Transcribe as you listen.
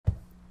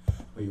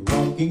or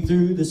you're walking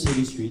through the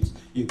city streets.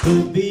 You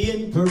could be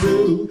in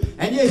Peru,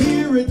 and you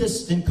hear a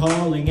distant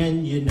calling,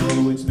 and you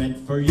know it's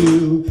meant for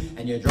you.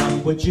 And you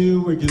drop what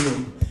you were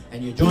doing,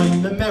 and you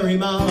join the merry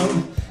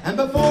mob. And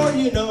before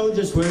you know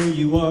just where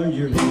you are,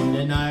 you're in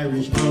an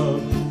Irish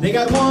pub. They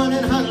got one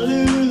in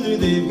Honolulu,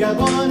 they've got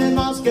one in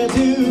Moscow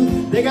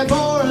too. They got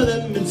 4 of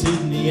them in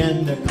Sydney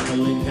and a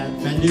couple in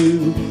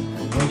Kathmandu.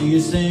 And whether you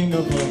sing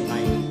or play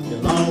pipe,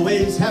 you'll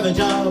always have a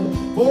job.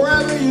 For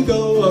wherever you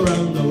go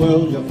around the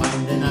world, you'll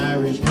find an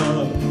Irish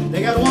pub.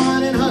 They got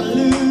one in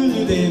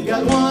Honolulu, they've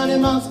got one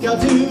in Moscow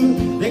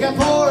too. They got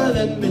 4 of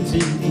them in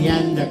Sydney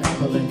and a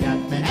couple in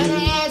Kathmandu. And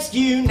I ask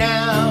you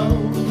now,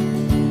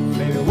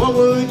 baby, what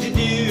would you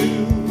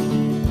do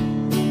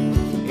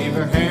if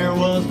her hair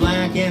was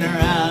black and her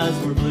eyes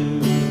were blue?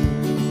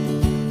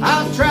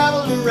 I've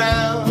traveled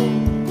around,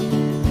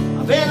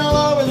 I've been all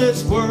over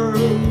this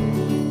world,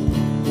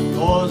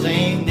 'cause I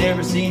ain't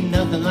never seen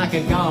nothing like a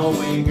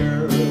Galway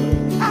girl.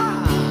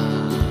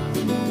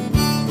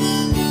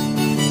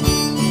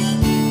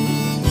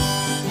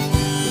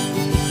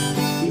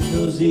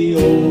 Because the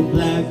old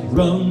black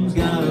rum's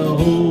got a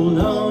hold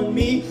on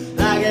me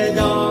like a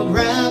dog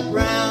wrapped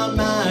round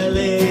my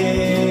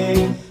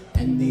leg.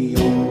 And the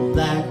old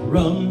black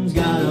rum's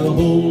got a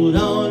hold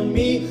on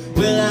me.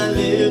 Will I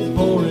live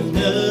for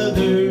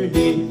another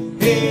day?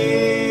 Hey,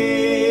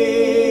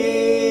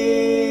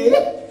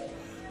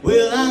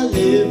 will I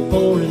live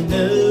for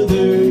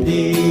another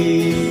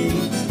day?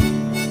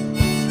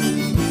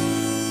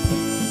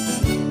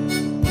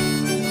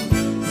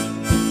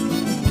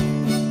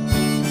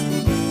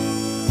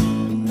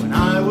 When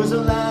I was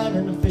a lad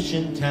in a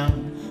fishing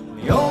town,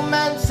 the old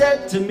man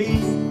said to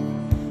me,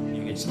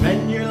 you can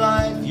spend your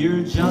life,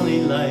 your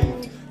jolly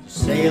life,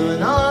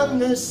 sailing on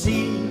the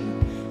sea.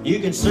 You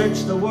can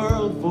search the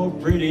world for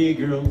pretty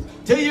girls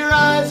till your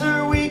eyes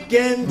are weak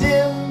and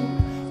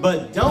dim.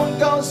 But don't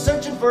go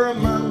searching for a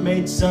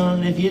mermaid,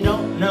 son, if you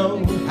don't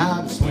know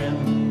how to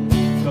swim.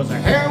 'Cause her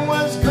hair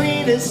was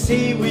green as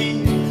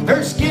seaweed,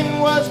 her skin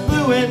was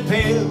blue and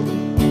pale,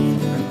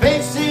 her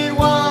face, it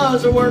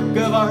was a work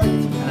of art,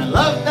 and I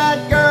loved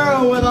that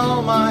girl with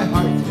all my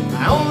heart.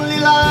 I only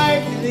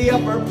liked the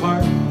upper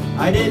part,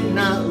 I did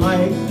not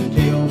like the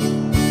tail.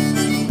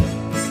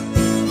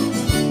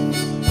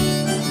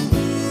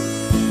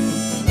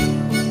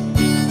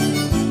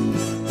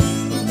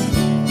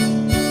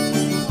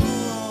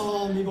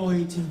 Oh, me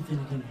boy Tim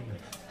Finnegan,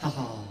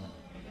 ha-ha.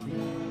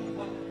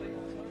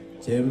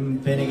 Tim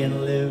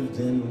Finnegan lived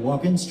in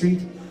Walking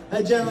Street,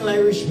 a gentle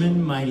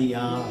Irishman, mighty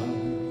odd.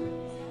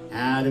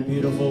 Had a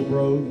beautiful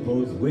brogue,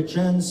 both witch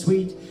and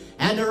sweet,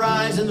 and a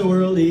rise in the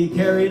world he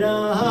carried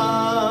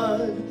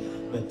on.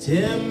 But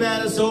Tim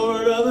had a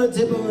sort of a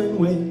tippling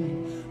way.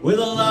 With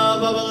a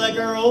love of a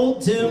liquor,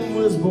 old Tim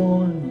was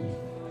born.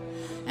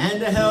 And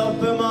to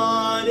help him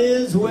on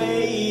his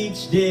way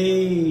each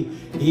day,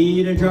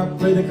 he'd a drop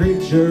for the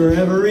creature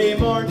every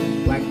morn.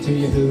 Whack to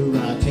your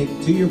hoorah, take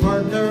to your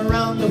partner,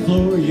 round the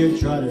floor your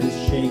trotters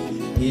shake.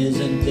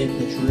 Isn't it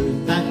the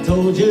truth? I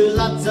told you,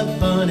 lots of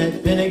fun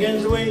at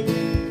Finnegan's Wake.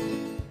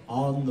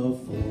 On the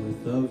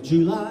 4th of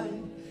July,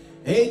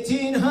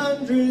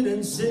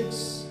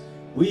 1806,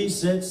 we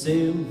set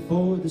sail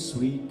for the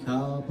sweet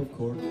Cape of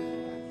Cork.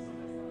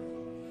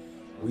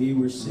 We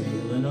were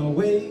sailing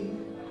away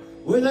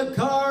with a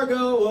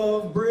cargo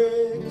of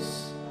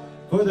bricks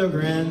for the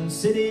Grand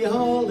City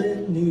Hall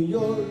in New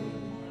York.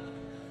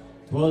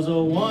 'Twas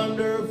a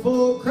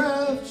wonderful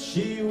craft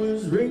she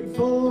was rigged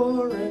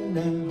fore and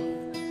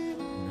aft,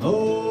 and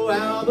oh,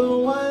 how the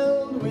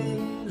wild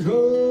wind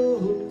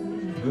drove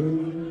her.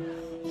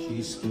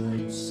 She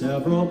stood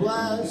several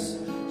blasts,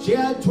 she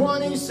had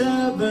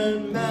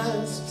 27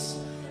 masts,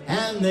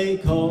 and they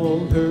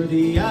called her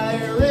the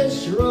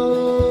Irish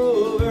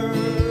Rover.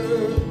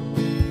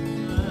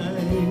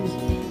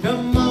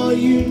 Come all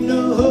you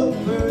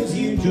no-hopers,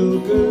 you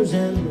jokers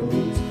and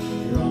rogues,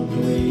 you're on the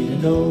way to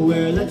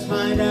nowhere, let's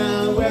find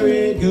out where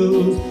it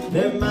goes.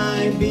 There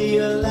might be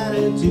a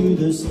ladder to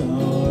the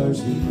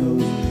stars, who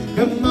knows?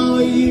 Come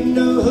all you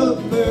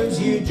no-hopers,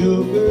 you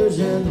jokers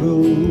and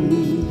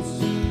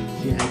rogues.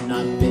 She had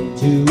not been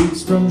 2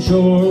 weeks from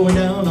shore when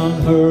down on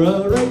her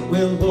a right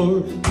whale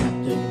bore.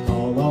 Captain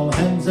called all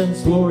hands and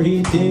swore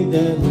he'd take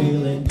that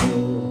whale in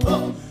tow.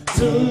 Oh,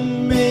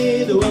 soon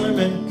may the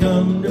wellerman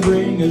come to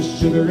bring us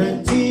sugar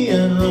and tea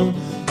and rum.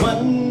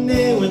 One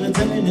day when the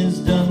time is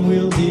done,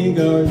 we'll take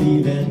our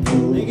leave and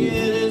go.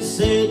 It is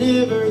said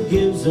never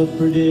gives up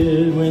or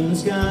did when the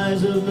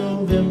skies of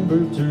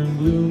November turn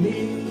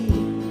gloomy.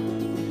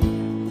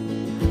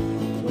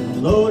 When a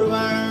load of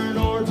iron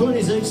ore,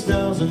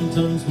 26,000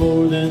 tons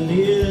more than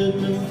the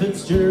Edmund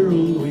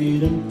Fitzgerald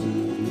weighed empty.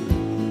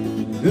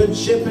 Good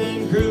ship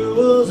and crew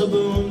was a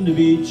boon to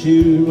be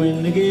chewed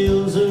when the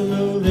gales of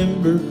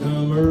November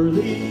come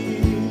early.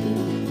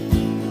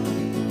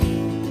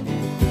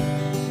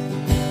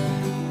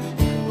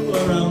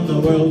 Around the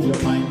world you'll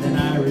find an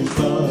Irish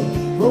pub.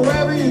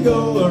 Wherever you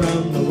go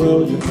around the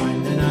world you'll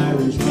find an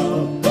Irish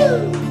pub.